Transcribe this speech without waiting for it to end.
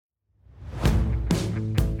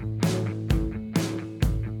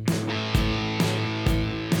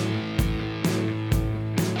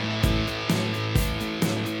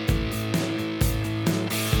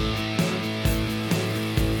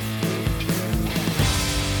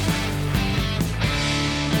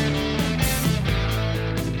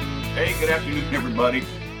Good afternoon, everybody.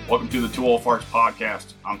 Welcome to the Two Old Farts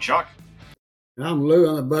podcast. I'm Chuck. I'm Lou.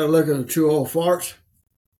 I'm the better looking of two old farts.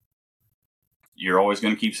 You're always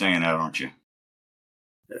going to keep saying that, aren't you?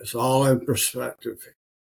 It's all in perspective.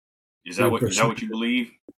 Is that what you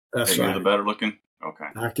believe? That's that right. You're the better looking? Okay.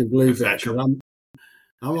 I can believe that. I'm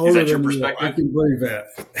older than you. I can believe that.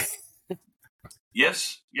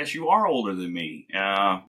 Yes, you are older than me.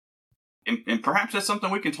 And perhaps that's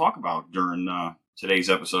something we can talk about during today's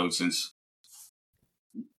episode, since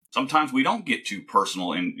sometimes we don't get too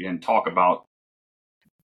personal and talk about,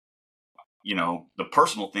 the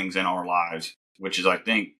personal things in our lives, which is, I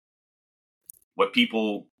think, what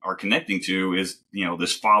people are connecting to is,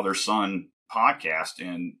 this father-son podcast.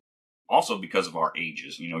 And also because of our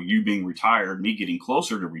ages, you being retired, me getting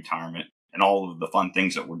closer to retirement, and all of the fun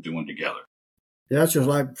things that we're doing together. Yeah, it's just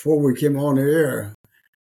like before we came on the air.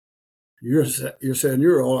 You're saying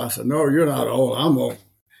you're old. I said, no, you're not old. I'm old.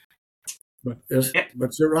 But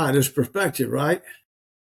you're right. It's perspective, right?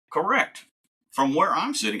 Correct. From where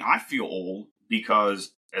I'm sitting, I feel old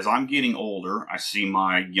because as I'm getting older, I see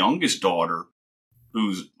my youngest daughter,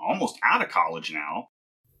 who's almost out of college now.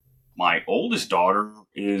 My oldest daughter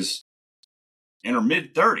is in her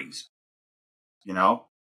mid-30s. The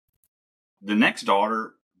next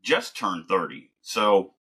daughter just turned 30.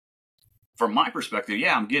 So from my perspective,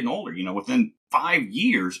 yeah, I'm getting older. Within 5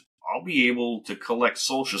 years, I'll be able to collect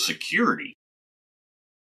Social Security.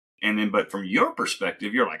 But from your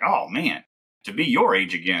perspective, you're like, oh man, to be your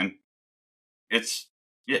age again, it's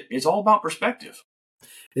all about perspective.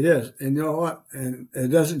 It is. And you know what? And it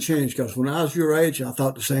doesn't change, because when I was your age, I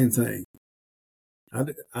thought the same thing. I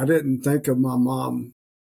didn't think of my mom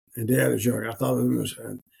and dad as young. I thought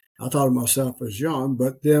of myself as young.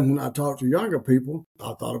 But then when I talk to younger people,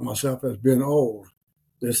 I thought of myself as being old.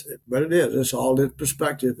 But it is. It's all in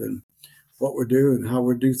perspective and what we do and how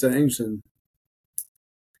we do things and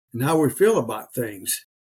how we feel about things.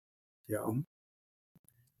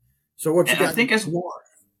 So what you got tomorrow?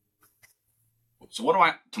 So what do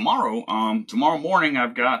I tomorrow? Tomorrow morning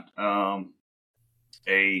I've got I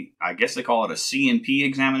guess they call it a C&P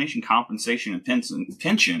examination, compensation and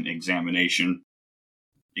pension examination,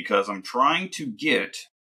 because I'm trying to get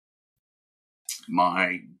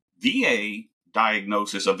my VA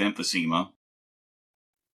diagnosis of emphysema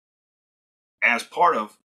as part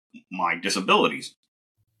of my disabilities.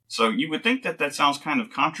 So you would think that sounds kind of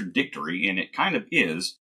contradictory, and it kind of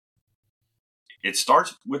is. It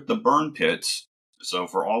starts with the burn pits. So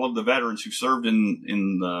for all of the veterans who served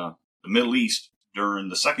in the Middle East during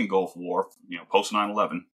the second Gulf War, post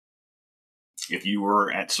 9/11, if you were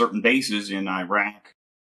at certain bases in Iraq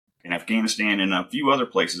and Afghanistan and a few other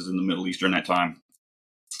places in the Middle East during that time,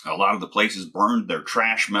 a lot of the places burned their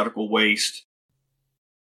trash, medical waste,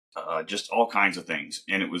 just all kinds of things.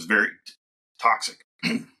 And it was very toxic.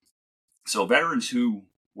 So veterans who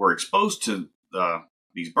were exposed to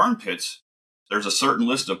these burn pits, there's a certain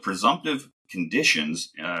list of presumptive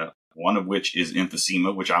conditions, one of which is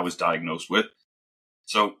emphysema, which I was diagnosed with.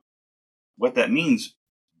 So what that means,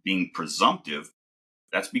 being presumptive,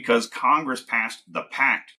 that's because Congress passed the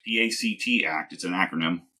PACT, P-A-C-T Act. It's an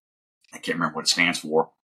acronym. I can't remember what it stands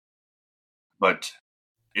for. But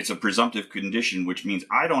it's a presumptive condition, which means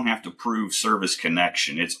I don't have to prove service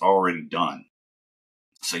connection. It's already done.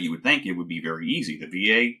 So you would think it would be very easy. The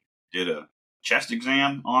VA did a chest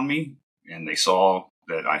exam on me, and they saw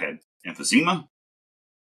that I had emphysema.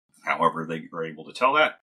 However, they were able to tell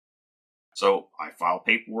that. So I filed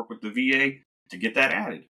paperwork with the VA to get that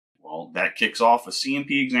added. Well, that kicks off a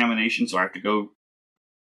C&P examination, so I have to go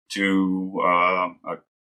to a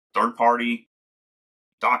third-party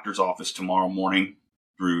doctor's office tomorrow morning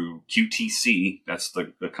through QTC. That's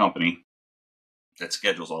the company that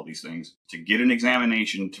schedules all these things, to get an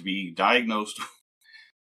examination to be diagnosed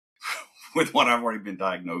with what I've already been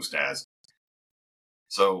diagnosed as.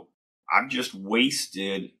 So I've just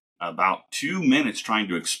wasted about 2 minutes trying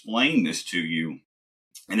to explain this to you.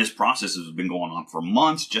 And this process has been going on for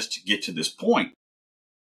months just to get to this point.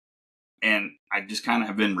 And I just kind of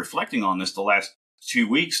have been reflecting on this the last 2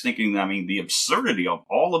 weeks, thinking, the absurdity of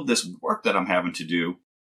all of this work that I'm having to do.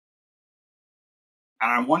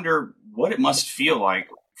 And I wonder what it must feel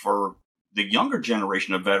like for the younger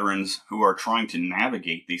generation of veterans who are trying to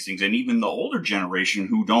navigate these things, and even the older generation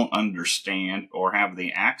who don't understand or have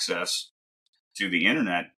the access to the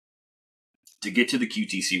internet to get to the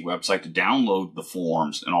QTC website, to download the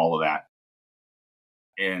forms and all of that.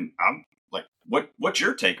 And I'm like, what's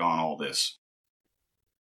your take on all this?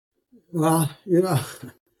 Well,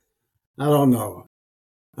 I don't know.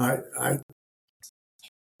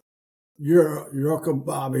 Your Uncle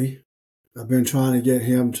Bobby, I've been trying to get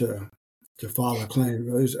him to to file a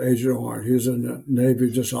claim. He's Agent Orange. He was in the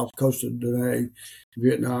Navy just off the coast of Da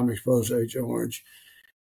Vietnam, exposed to Agent Orange.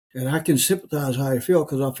 And I can sympathize how you feel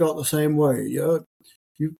because I felt the same way. You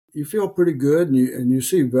feel pretty good, and you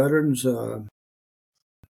see veterans that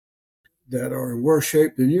are in worse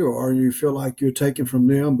shape than you are, and you feel like you're taken from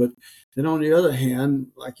them. But then on the other hand,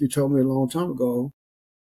 like you told me a long time ago,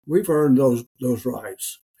 we've earned those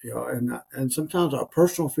rights. And sometimes our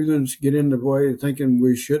personal feelings get in the way, thinking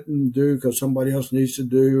we shouldn't do because somebody else needs to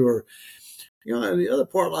do, or and the other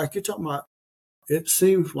part, like you're talking about, it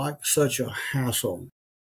seems like such a hassle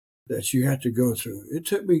that you have to go through. It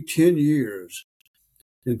took me 10 years,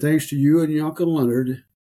 and thanks to you and your Uncle Leonard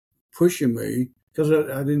pushing me, because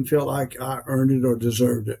I didn't feel like I earned it or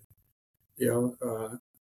deserved it,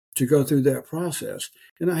 to go through that process.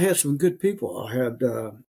 And I had some good people. I had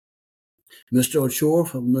Mr. Ochoa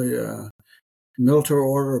from the Military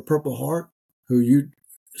Order of Purple Heart, who you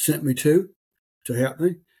sent me to help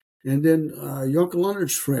me. And then your Uncle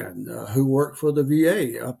Leonard's friend, who worked for the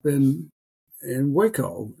VA up in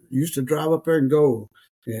Waco, used to drive up there and go.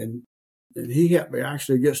 And he helped me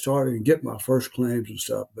actually get started and get my first claims and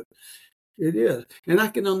stuff. But it is. And I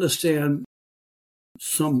can understand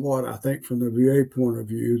somewhat, I think, from the VA point of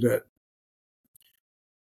view that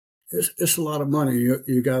it's a lot of money.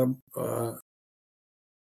 You got to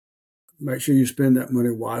make sure you spend that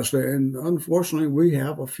money wisely. And unfortunately, we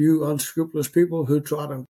have a few unscrupulous people who try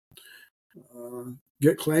to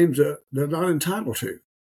get claims that they're not entitled to.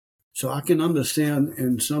 So I can understand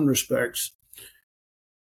in some respects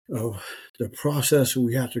of the process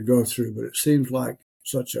we have to go through, but it seems like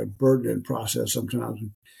such a burdening process sometimes.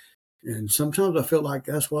 And sometimes I feel like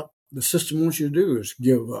that's what the system wants you to do, is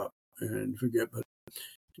give up and forget. But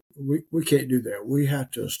we can't do that. We have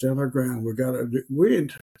to stand our ground. We got to do.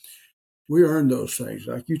 We earned those things.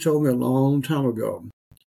 Like you told me a long time ago,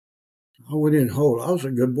 I went in whole. I was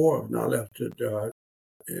a good boy when I left at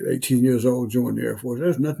 18 years old, joined the Air Force.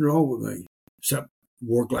 There's nothing wrong with me, except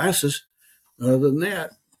wore glasses. Other than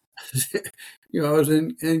that, I was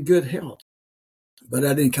in good health. But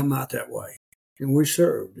I didn't come out that way. And we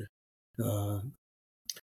served. And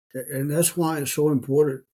that's why it's so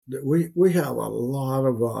important that we have a lot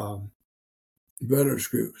of veterans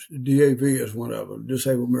groups. DAV is one of them,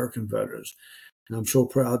 Disabled American Veterans. And I'm so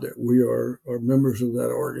proud that we are members of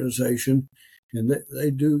that organization, and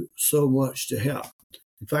they do so much to help.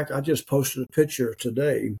 In fact, I just posted a picture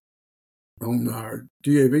today on our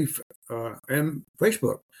DAV and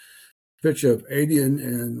Facebook, picture of Adian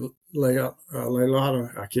and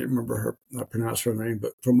Leilata, I can't remember I pronounce her name,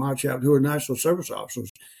 but from my chapter, who are National Service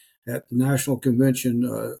Officers at the National Convention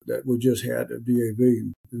that we just had at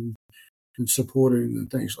DAV and supporting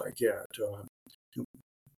and things like that.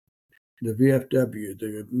 The VFW,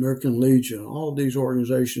 the American Legion, all these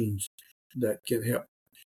organizations that can help.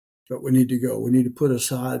 But we need to go. We need to put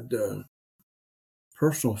aside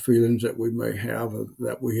personal feelings that we may have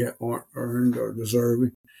that we aren't earned or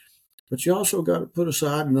deserving. But you also got to put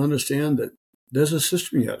aside and understand that there's a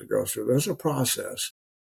system you have to go through. There's a process.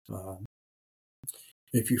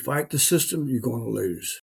 If you fight the system, you're going to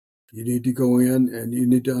lose. You need to go in and you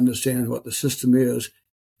need to understand what the system is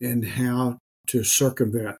and how to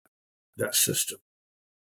circumvent that system.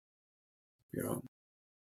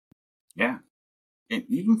 Yeah. And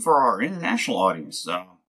even for our international audience,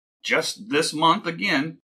 just this month,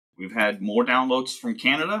 again, we've had more downloads from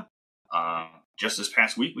Canada. Just this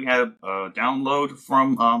past week, we had a download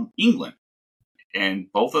from England.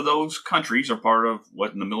 And both of those countries are part of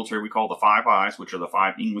what in the military we call the Five Eyes, which are the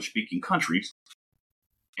 5 English-speaking countries.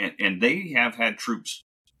 And they have had troops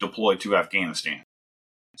deployed to Afghanistan.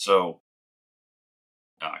 So,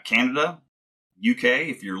 Canada, UK,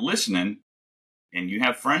 if you're listening, and you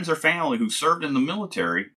have friends or family who served in the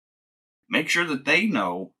military, make sure that they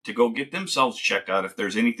know to go get themselves checked out if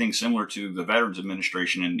there's anything similar to the Veterans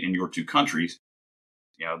Administration in your two countries.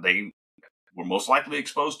 They were most likely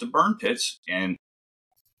exposed to burn pits, and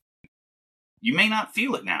you may not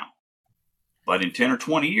feel it now, but in 10 or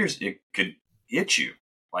 20 years, it could hit you.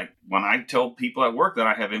 Like when I tell people at work that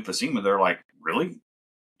I have emphysema, they're like, really?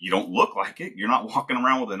 You don't look like it. You're not walking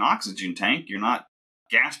around with an oxygen tank. You're not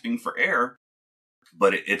gasping for air,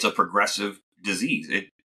 but it's a progressive disease. It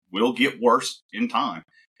will get worse in time.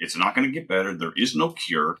 It's not going to get better. There is no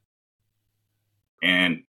cure.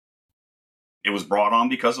 And it was brought on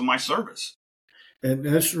because of my service. And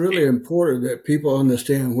that's really important that people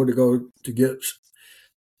understand where to go to get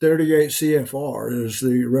 38 CFR is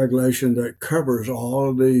the regulation that covers all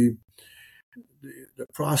of the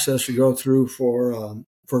process to go through for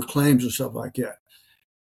claims and stuff like that.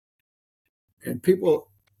 And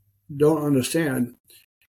people don't understand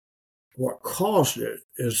what caused it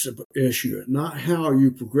is the issue, not how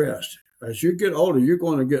you progressed. As you get older, you're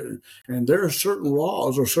going to get, and there are certain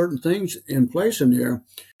laws or certain things in place in there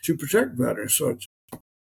to protect veterans. So it's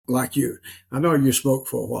like you. I know you smoked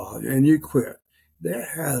for a while and you quit. That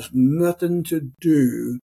has nothing to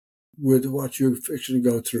do with what you're fixing to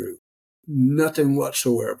go through. Nothing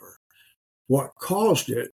whatsoever. What caused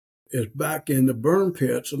it is back in the burn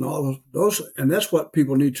pits and all of those, and that's what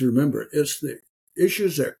people need to remember. It's the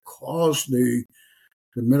issues that cause the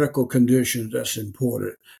medical conditions that's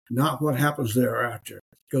important, not what happens thereafter,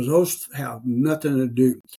 because those have nothing to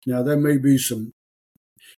do. Now, there may be some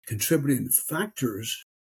contributing factors,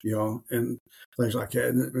 and things like that,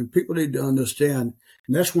 and people need to understand,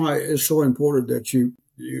 and that's why it's so important that you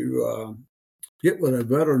get with a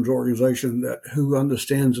veterans organization who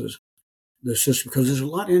understands the system, because there's a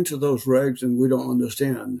lot into those regs and we don't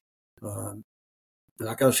understand.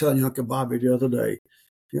 Like I was telling Uncle Bobby the other day,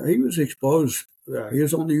 he was exposed. He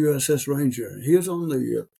was on the USS Ranger. He was on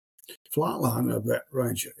the flight line of that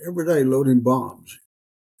Ranger every day loading bombs.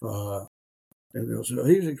 And he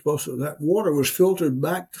was exposed to that. Water was filtered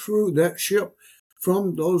back through that ship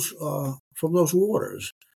from those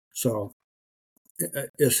waters. So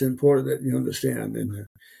it's important that you understand. And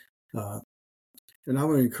I'm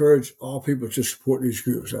going to encourage all people to support these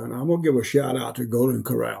groups. And I'm going to give a shout out to Golden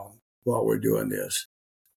Corral while we're doing this.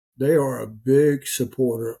 They are a big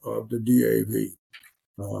supporter of the DAV.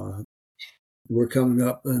 We're coming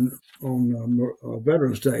up on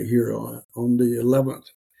Veterans Day here on the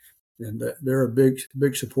 11th, and they're a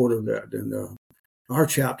big supporter of that. And our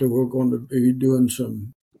chapter, we're going to be doing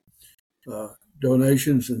some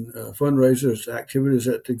donations and fundraisers activities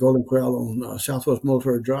at the Golden Corral on Southwest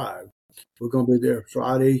Military Drive. We're going to be there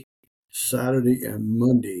Friday, Saturday, and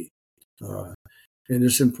Monday. And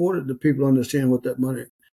it's important that people understand what that money,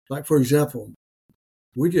 like, for example,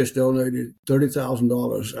 we just donated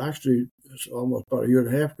 $30,000. Actually, it's almost about a year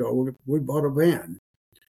and a half ago. We bought a van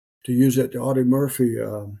to use at the Audie Murphy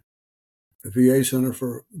VA Center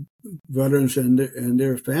for Veterans and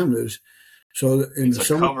their families. So in the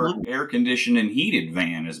summertime, covered, air-conditioned, and heated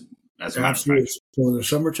van, as a matter of fact. So in the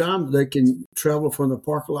summertime, they can travel from the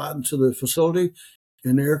parking lot into the facility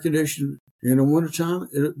in the air-conditioned. In the wintertime,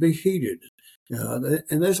 it'll be heated.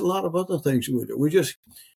 And there's a lot of other things we do. We just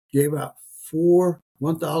gave out 4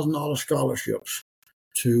 $1,000 scholarships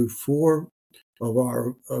to 4 of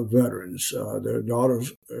our veterans. Their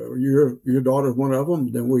daughters, your daughter's one of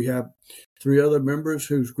them. Then we have 3 other members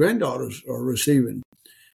whose granddaughters are receiving,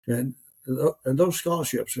 and those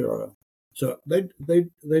scholarships are. So they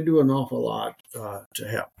do an awful lot to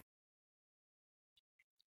help.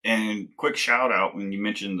 And quick shout out when you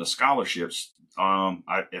mentioned the scholarships.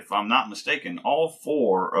 If I'm not mistaken, all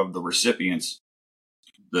 4 of the recipients,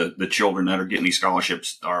 the children that are getting these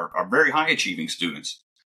scholarships, are very high achieving students.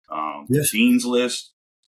 Yes. Dean's List,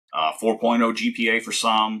 4.0 GPA for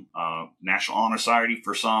some, National Honor Society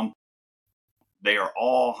for some. They are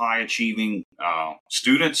all high achieving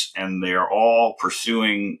students, and they are all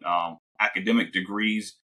pursuing academic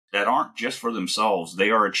degrees that aren't just for themselves. They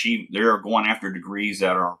are going after degrees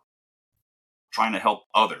that are trying to help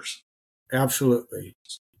others. Absolutely.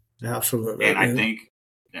 And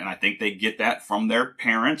I think they get that from their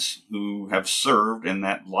parents who have served in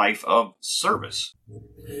that life of service.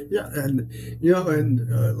 Yeah, and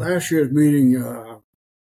in last year's meeting,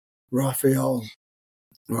 Raphael,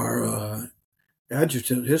 our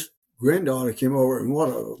adjutant, his granddaughter came over, and what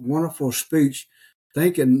a wonderful speech,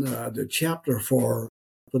 thanking the chapter for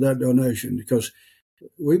that donation, because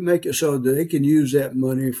we make it so that they can use that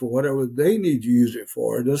money for whatever they need to use it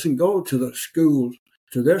for. It doesn't go to the schools,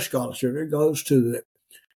 to their scholarship. It goes to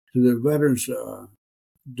the veterans'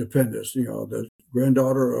 dependents, the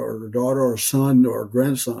granddaughter or the daughter or son or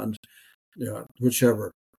grandson,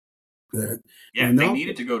 whichever. If they need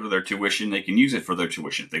it to go to their tuition, they can use it for their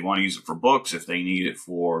tuition. If they want to use it for books, if they need it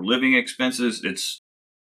for living expenses, it's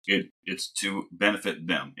to benefit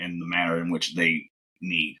them in the manner in which they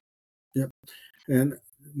need. Yep. And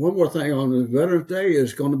one more thing on the Veterans Day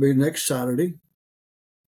is going to be next Saturday.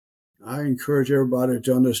 I encourage everybody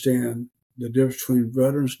to understand the difference between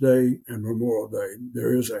Veterans Day and Memorial Day.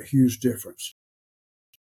 There is a huge difference.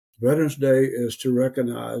 Veterans Day is to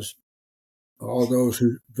recognize all those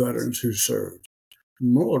veterans who served.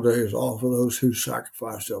 Memorial Day is all for those who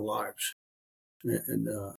sacrificed their lives. And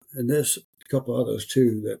there's a couple others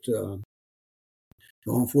too, that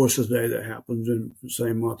Armed Forces Day that happens in the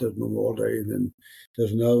same month as Memorial Day. And then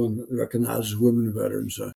there's another one that recognizes women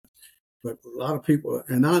veterans. But a lot of people,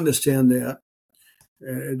 and I understand that,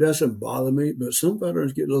 And it doesn't bother me, but some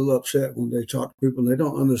veterans get a little upset when they talk to people and they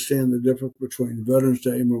don't understand the difference between Veterans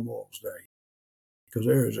Day and Memorial Day, because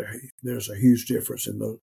there's a huge difference in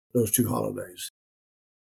those two holidays.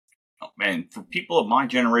 And for people of my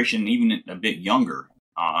generation, even a bit younger,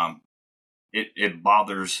 it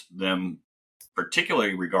bothers them,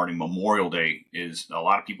 particularly regarding Memorial Day. Is a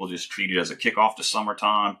lot of people just treat it as a kickoff to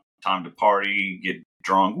summertime, time to party, get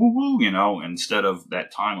drunk, woo woo, instead of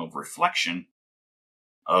that time of reflection,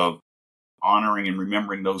 of honoring and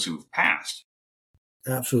remembering those who have passed.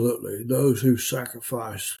 Absolutely, those who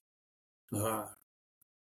sacrifice, and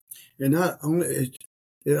not only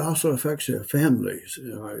it also affects their families.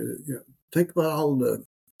 Think about all the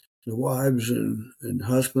wives and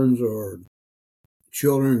husbands or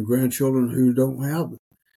children and grandchildren who don't have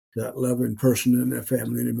that loving person in their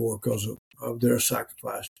family anymore because of their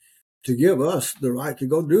sacrifice. To give us the right to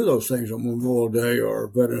go do those things on Memorial Day or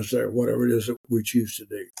Veterans Day or whatever it is that we choose to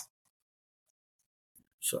do.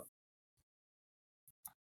 So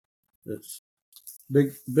it's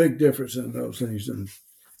big difference in those things. And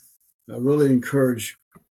I really encourage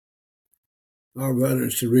our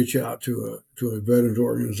veterans to reach out to a veterans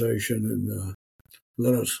organization and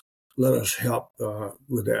let us help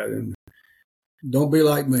with that. And don't be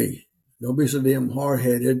like me. Don't be so damn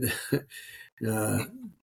hard-headed.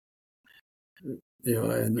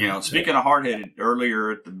 Speaking of hard-headed,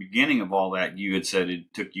 earlier at the beginning of all that, you had said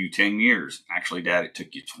it took you 10 years. Actually, Dad, it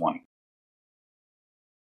took you 20.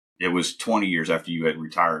 It was 20 years after you had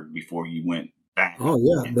retired before you went back. Oh,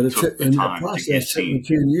 yeah, but it took in the process, took me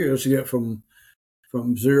 10 years to get from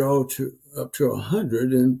 0 to up to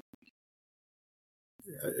 100. And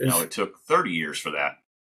it took 30 years for that.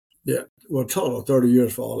 Yeah, well, total 30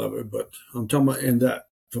 years for all of it. But I'm talking about in that,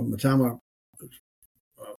 from the time I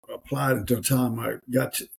applied until the time I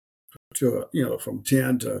got to from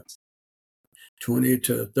 10 to 20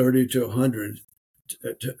 to 30 to 100.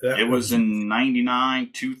 It was in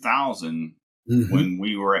 99, 2000 when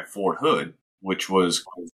we were at Fort Hood, which was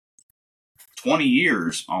 20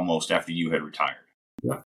 years almost after you had retired.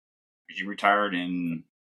 Yeah. You retired in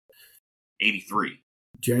 83.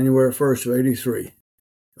 January 1st of 83,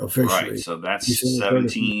 officially. Right, so that's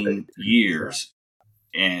 17 years.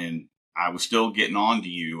 Right. And I was still getting on to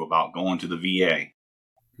you about going to the VA.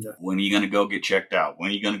 Yeah. When are you going to go get checked out?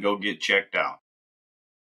 When are you going to go get checked out?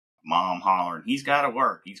 Mom hollering, he's got to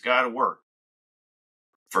work. He's got to work.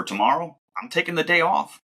 For tomorrow, I'm taking the day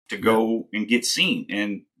off to go and get seen.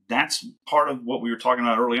 And that's part of what we were talking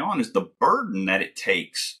about early on, is the burden that it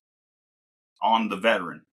takes on the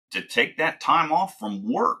veteran to take that time off from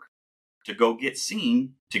work to go get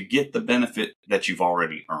seen to get the benefit that you've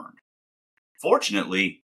already earned.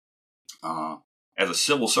 Fortunately, as a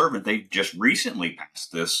civil servant, they've just recently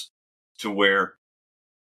passed this to where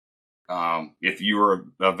if you're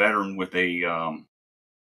a veteran with a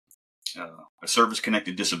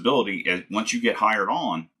service-connected disability, once you get hired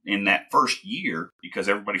on in that first year, because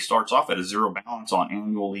everybody starts off at a zero balance on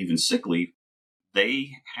annual leave and sick leave,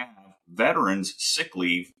 they have veterans sick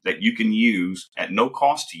leave that you can use at no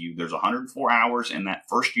cost to you. There's 104 hours in that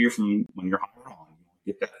first year from when you're hired on.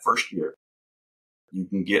 You get that first year. You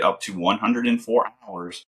can get up to 104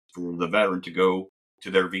 hours for the veteran to go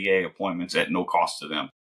to their VA appointments at no cost to them.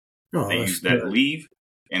 Oh, they use that leave,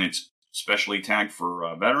 and it's specially tagged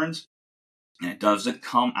for veterans, and it doesn't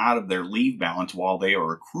come out of their leave balance while they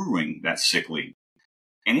are accruing that sick leave.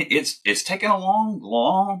 And it's taken a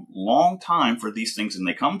long time for these things, and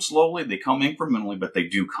they come slowly, they come incrementally, but they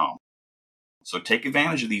do come. So take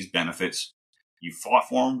advantage of these benefits. You fought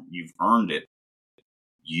for them, you've earned it.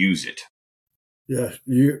 Use it. Yes,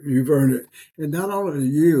 you've earned it. And not only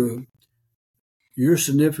you, your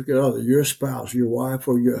significant other, your spouse, your wife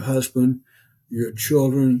or your husband, your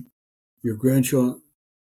children, your grandchildren,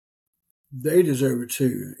 they deserve it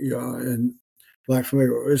too. And like for me,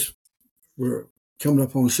 we're coming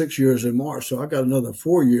up on 6 years in March, so I got another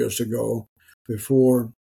 4 years to go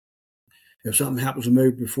before, if something happens to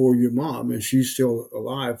me before your mom, and she's still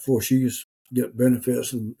alive, before she get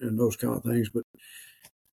benefits and those kind of things. But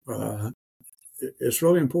it's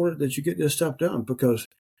really important that you get this stuff done, because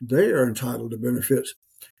they are entitled to benefits.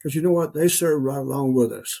 Because you know what? They served right along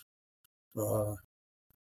with us.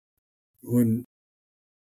 When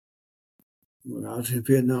I was in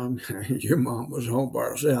Vietnam, your mom was home by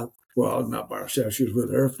herself. Well, not by herself. She was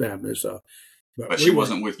with her family. So, but she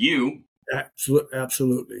wasn't with you.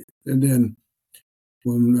 Absolutely. And then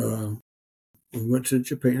when we went to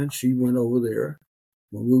Japan, she went over there.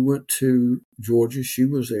 When we went to Georgia, she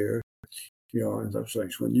was there. And those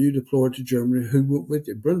things. When you deployed to Germany, who went with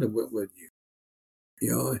you? Brenda went with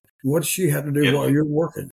you. What does she have to do while you're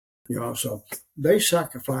working? So they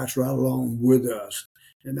sacrifice right along with us.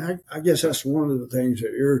 And I guess that's one of the things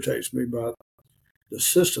that irritates me about the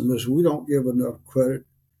system is we don't give enough credit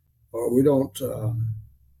or we don't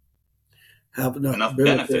have enough enough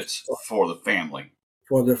benefits benefits for the family.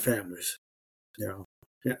 for their families.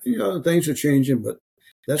 Things are changing, but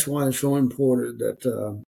that's why it's so important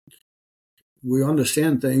that we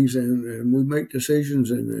understand things and we make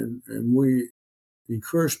decisions and we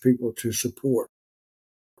encourage people to support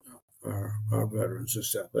our veterans and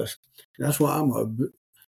stuff. That's why I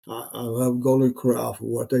love Golden Corral for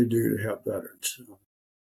what they do to help veterans.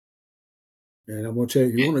 And I'm going to tell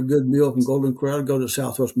you, you want a good meal from Golden Corral, go to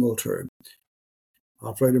Southwest Military.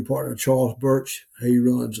 Operating partner Charles Birch, he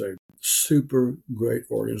runs a super great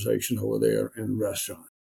organization over there in the restaurant.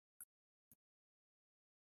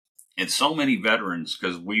 And so many veterans,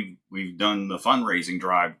 because we've done the fundraising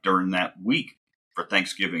drive during that week for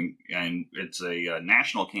Thanksgiving, and it's a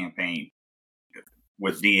national campaign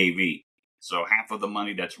with DAV. So half of the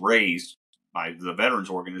money that's raised by the veterans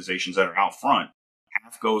organizations that are out front,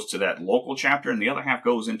 half goes to that local chapter, and the other half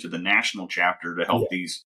goes into the national chapter to help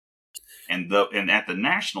these. And at the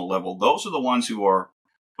national level, those are the ones who are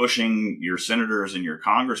pushing your senators and your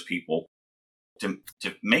Congress people to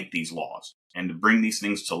make these laws and to bring these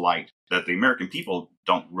things to light that the American people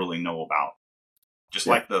don't really know about. Just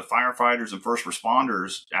like the firefighters and first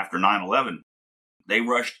responders after 9/11, they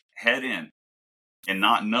rushed head in and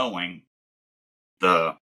not knowing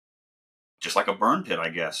just like a burn pit, I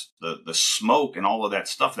guess, the smoke and all of that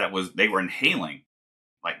stuff they were inhaling,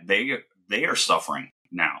 like they are suffering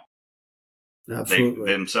now. Absolutely.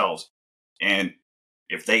 They themselves. And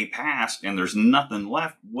if they pass and there's nothing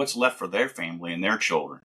left, what's left for their family and their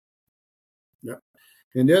children? Yeah.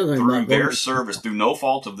 And the other thing through their service, through no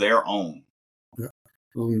fault of their own. Yeah.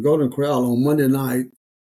 On Golden Corral on Monday night,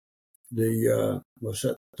 was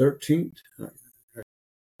that 13th?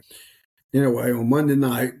 Anyway, on Monday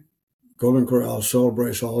night, Golden Corral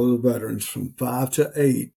celebrates all of the veterans from 5 to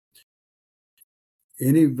 8.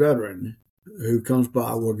 Any veteran who comes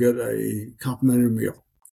by will get a complimentary meal.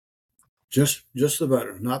 Just the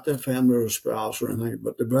veteran, not their family or spouse or anything,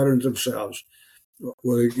 but the veterans themselves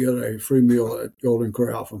will get a free meal at Golden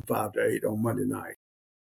Corral from 5 to 8 on Monday night.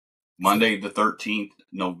 Monday the 13th,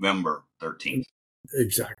 November 13th.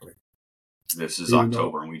 Exactly. This is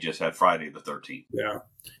October, and we just had Friday the 13th. Yeah.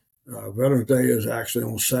 Veterans Day is actually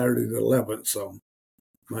on Saturday the 11th, so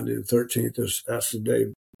Monday the 13th that's the day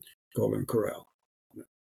of Golden Corral.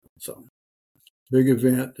 So, big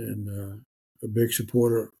event and a big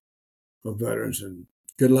supporter of veterans, and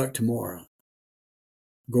good luck tomorrow.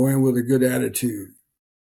 Go in with a good attitude.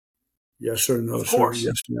 Yes, sir, no, sir.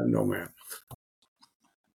 Yes, ma'am, no, ma'am.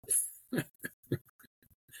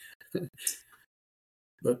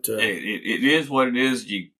 But it is what it is.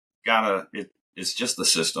 You gotta. It's just the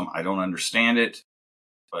system. I don't understand it,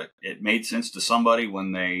 but it made sense to somebody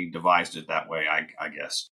when they devised it that way. I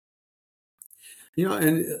guess.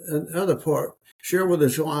 And another part, share with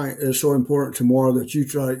us why it's so important tomorrow that you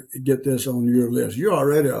try to get this on your list. You're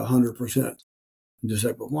already 100%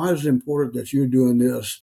 disabled. Why is it important that you're doing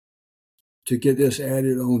this to get this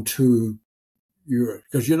added on to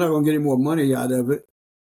because you're not going to get any more money out of it.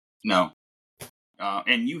 No.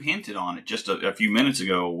 And you hinted on it just a few minutes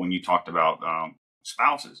ago when you talked about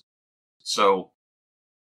spouses. So,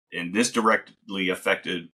 and this directly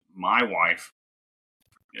affected my wife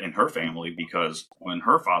and her family because when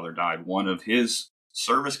her father died, one of his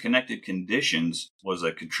service-connected conditions was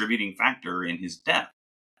a contributing factor in his death.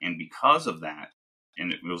 And because of that,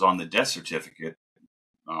 and it was on the death certificate,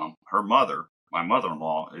 her mother, my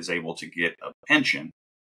mother-in-law, is able to get a pension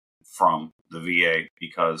from the VA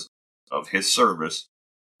because of his service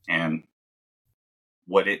and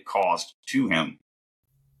what it cost to him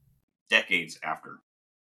decades after.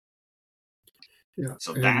 Yeah,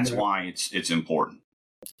 so that's why it's important.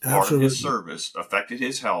 Absolutely. Part of his service affected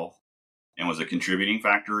his health and was a contributing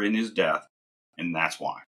factor in his death, and that's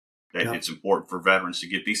why it's important for veterans to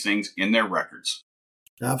get these things in their records.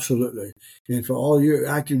 Absolutely. And for all your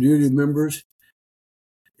active duty members,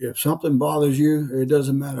 if something bothers you, it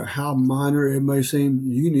doesn't matter how minor it may seem,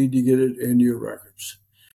 you need to get it in your records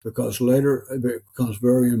because later it becomes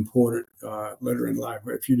very important later in life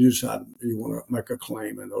if you decide you want to make a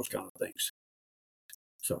claim and those kind of things.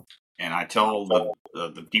 So, and I tell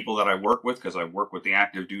the people that I work with, because I work with the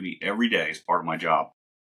active duty every day as part of my job,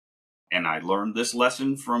 and I learned this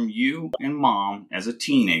lesson from you and Mom as a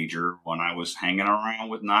teenager when I was hanging around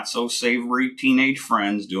with not so savory teenage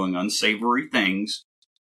friends doing unsavory things.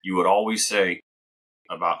 You would always say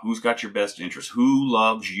about who's got your best interest, who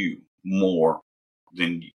loves you more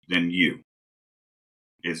than you.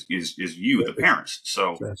 is you, the parents.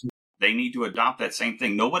 So they need to adopt that same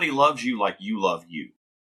thing. Nobody loves you like you love you.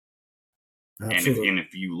 Absolutely. And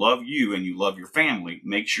if you love you and you love your family,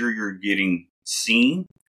 make sure you're getting seen.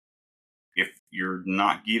 If you're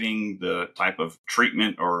not getting the type of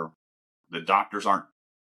treatment, or the doctors aren't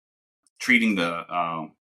treating the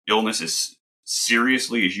illness as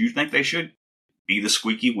seriously as you think they should, be the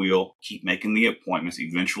squeaky wheel. Keep making the appointments.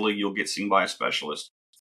 Eventually, you'll get seen by a specialist,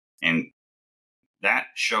 and that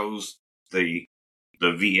shows the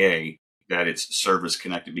VA that it's service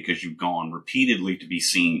connected, because you've gone repeatedly to be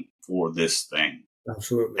seen for this thing.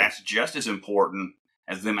 Absolutely. That's just as important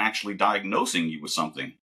as them actually diagnosing you with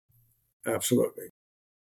something. Absolutely.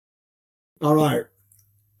 All right.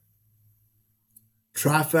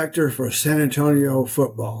 Trifecta for San Antonio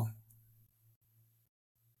football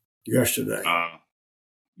yesterday.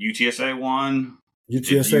 UTSA won.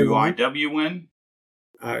 UTSA won. UIW win.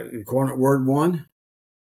 Incarnate Word won.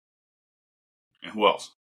 And who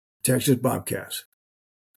else? Texas Bobcats.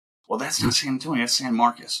 Well, that's not San Antonio. That's San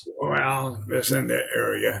Marcos. Well, it's in that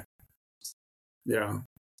area. Yeah.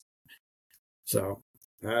 So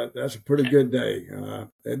that's a pretty good day.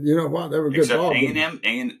 And you know what? They were good ball.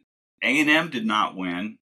 A&M did not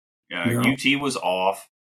win. No. UT was off.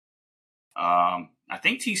 I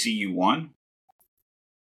think TCU won.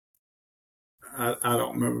 I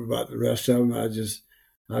don't remember about the rest of them. I just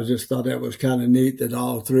thought that was kind of neat that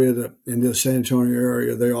all three of them in this San Antonio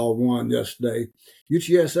area, they all won yesterday.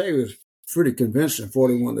 UTSA was pretty convincing,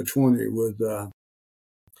 41-20 with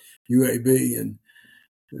UAB,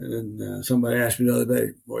 and somebody asked me the other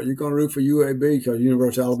day, "Well, you're going to root for UAB because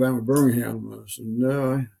University of Alabama Birmingham?" I said,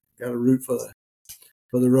 "No, I got to root for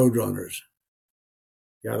the Roadrunners.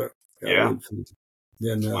 Got to root for them."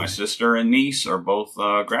 Then my sister and niece are both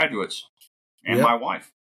graduates, and yep. my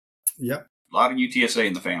wife. Yep. A lot of UTSA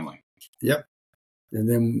in the family. Yep. And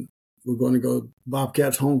then we're going to go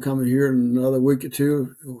Bobcats homecoming here in another week or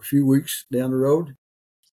two, a few weeks down the road.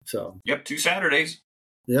 So. Yep, 2 Saturdays.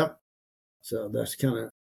 Yep. So that's going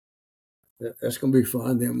to be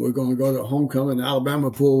fun. Then we're going to go to homecoming. Alabama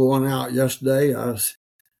pulled one out yesterday. The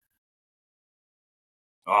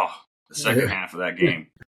second half of that game.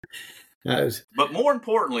 But more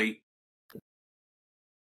importantly,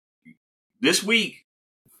 this week,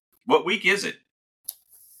 what week is it?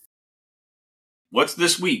 What's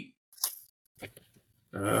this week?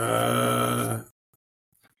 I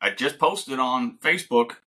just posted on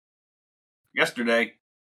Facebook yesterday.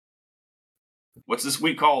 What's this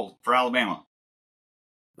week called for Alabama?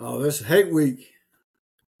 Oh, this is Hate Week.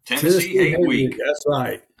 Tennessee Hate Week. That's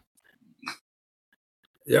right.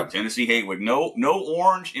 Yep. Tennessee Hate Week. No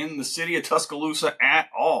orange in the city of Tuscaloosa at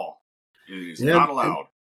all. It is not allowed.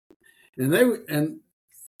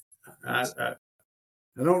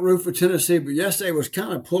 I don't root for Tennessee, but yesterday was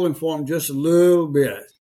kind of pulling for them just a little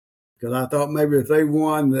bit, because I thought maybe if they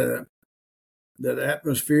won that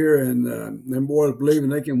atmosphere and them boys believing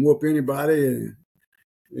they can whoop anybody, and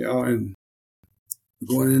and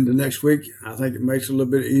going into next week, I think it makes it a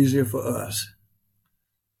little bit easier for us.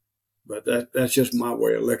 But that's just my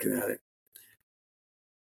way of looking at it.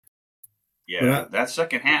 Yeah, that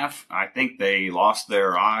second half, I think they lost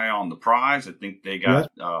their eye on the prize. I think they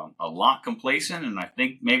got a lot complacent, and I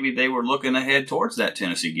think maybe they were looking ahead towards that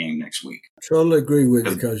Tennessee game next week. I totally agree with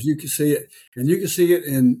you, because you can see it, and you can see it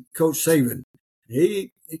in Coach Saban.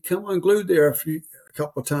 He come unglued there a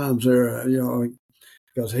couple of times there,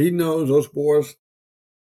 because he knows those boys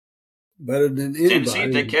better than anybody. Tennessee,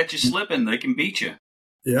 if they catch you slipping, they can beat you.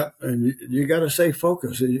 Yeah, and you got to stay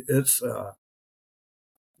focused. It's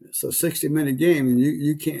a 60-minute game, and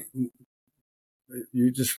you can't.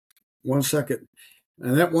 You just 1 second,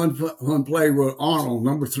 and that one play with Arnold,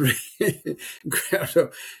 number 3,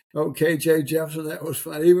 grabbed KJ Jefferson. That was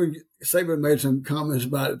funny. Even Saban made some comments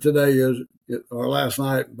about it today or last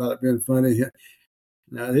night about it being funny.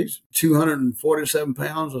 Now he's 247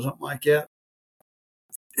 pounds or something like that.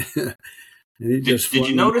 And he did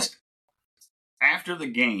you notice after the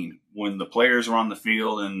game, when the players were on the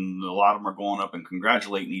field and a lot of them are going up and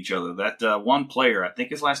congratulating each other, that one player, I think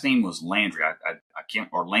his last name was Landry. I can't,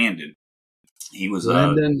 or Landon. He was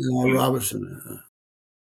Landon Robinson.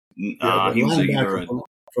 He was either a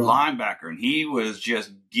linebacker, and he was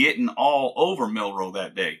just getting all over Milroe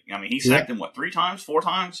that day. I mean, he sacked him 3 times, 4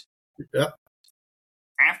 times. Yep.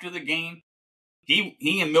 After the game,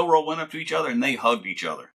 he and Milroe went up to each other and they hugged each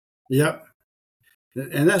other. Yep.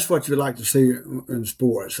 And that's what you like to see in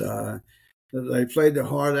sports. They played their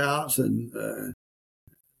heart out, and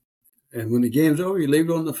when the game's over, you leave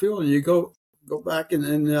it on the field and you go back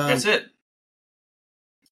and that's it.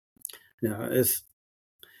 Yeah, it's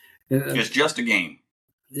just a game.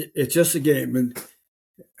 It's just a game, and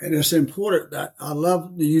it's important that I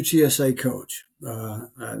love the UTSA coach.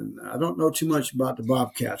 And I don't know too much about the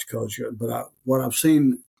Bobcats coach, but what I've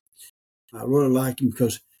seen, I really like him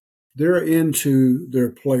because they're into their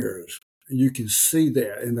players. You can see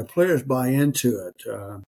that, and the players buy into it.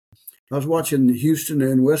 I was watching Houston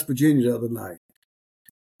and West Virginia the other night.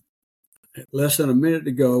 Less than a minute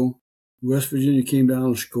to go, West Virginia came down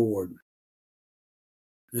and scored.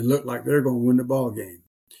 It looked like they're going to win the ball game.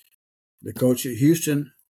 The coach at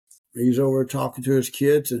Houston, he's over talking to his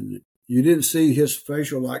kids, and you didn't see his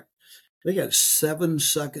facial like they got 7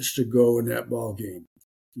 seconds to go in that ball game.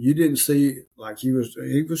 You didn't see like he was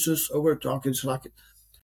just over talking. It's like,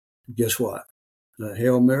 guess what? The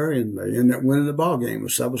Hail Mary, and they end up winning the ball game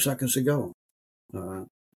with 7 seconds to go. And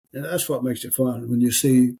that's what makes it fun when you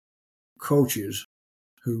see coaches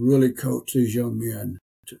who really coach these young men,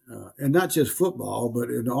 and not just football,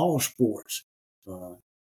 but in all sports,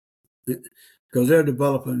 because they're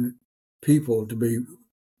developing people to be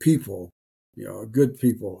people, good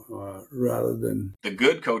people, rather than the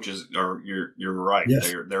good coaches. Are you're right.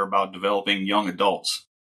 Yes. They're about developing young adults,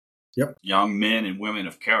 Yep, young men and women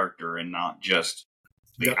of character, and not just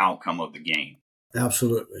the Yep. outcome of the game.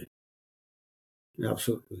 Absolutely. And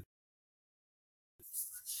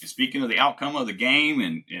speaking of the outcome of the game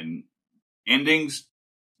and endings,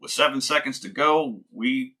 with 7 seconds to go,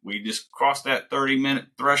 we just crossed that 30-minute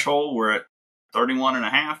threshold. We're at 31 and a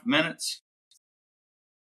half minutes.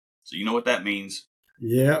 So you know what that means.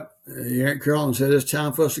 Yep. Aunt Carolyn said it's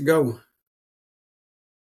time for us to go.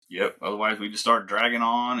 Yep. Otherwise, we just start dragging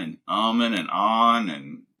on and on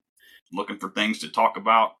and looking for things to talk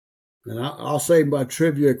about. And I'll save my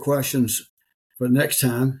trivia questions for next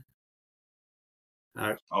time.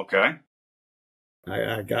 Okay.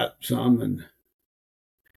 I got some,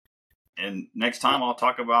 and next time I'll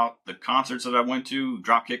talk about the concerts that I went to.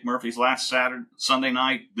 Dropkick Murphys last Sunday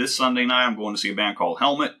night. This Sunday night, I'm going to see a band called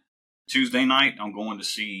Helmet. Tuesday night, I'm going to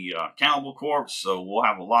see Cannibal Corpse. So we'll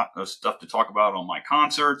have a lot of stuff to talk about on my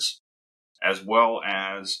concerts, as well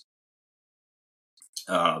as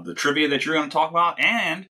the trivia that you're going to talk about.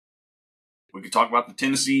 And we could talk about the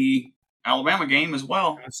Tennessee-Alabama game as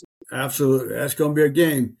well. Absolutely. That's going to be a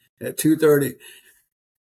game at 2:30.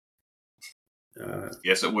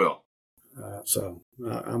 Yes, it will. So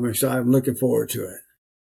I'm excited. I'm looking forward to it.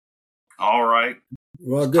 All right.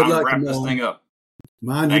 Well, good luck Wrap tomorrow. this thing up.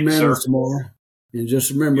 Mind your manners tomorrow. And just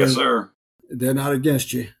remember, yes, sir. They're not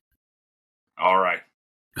against you. All right.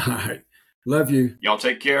 All right. Love you. Y'all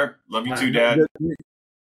take care. Love you too, Dad.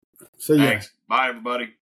 See ya. Thanks. Bye,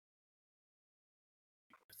 everybody.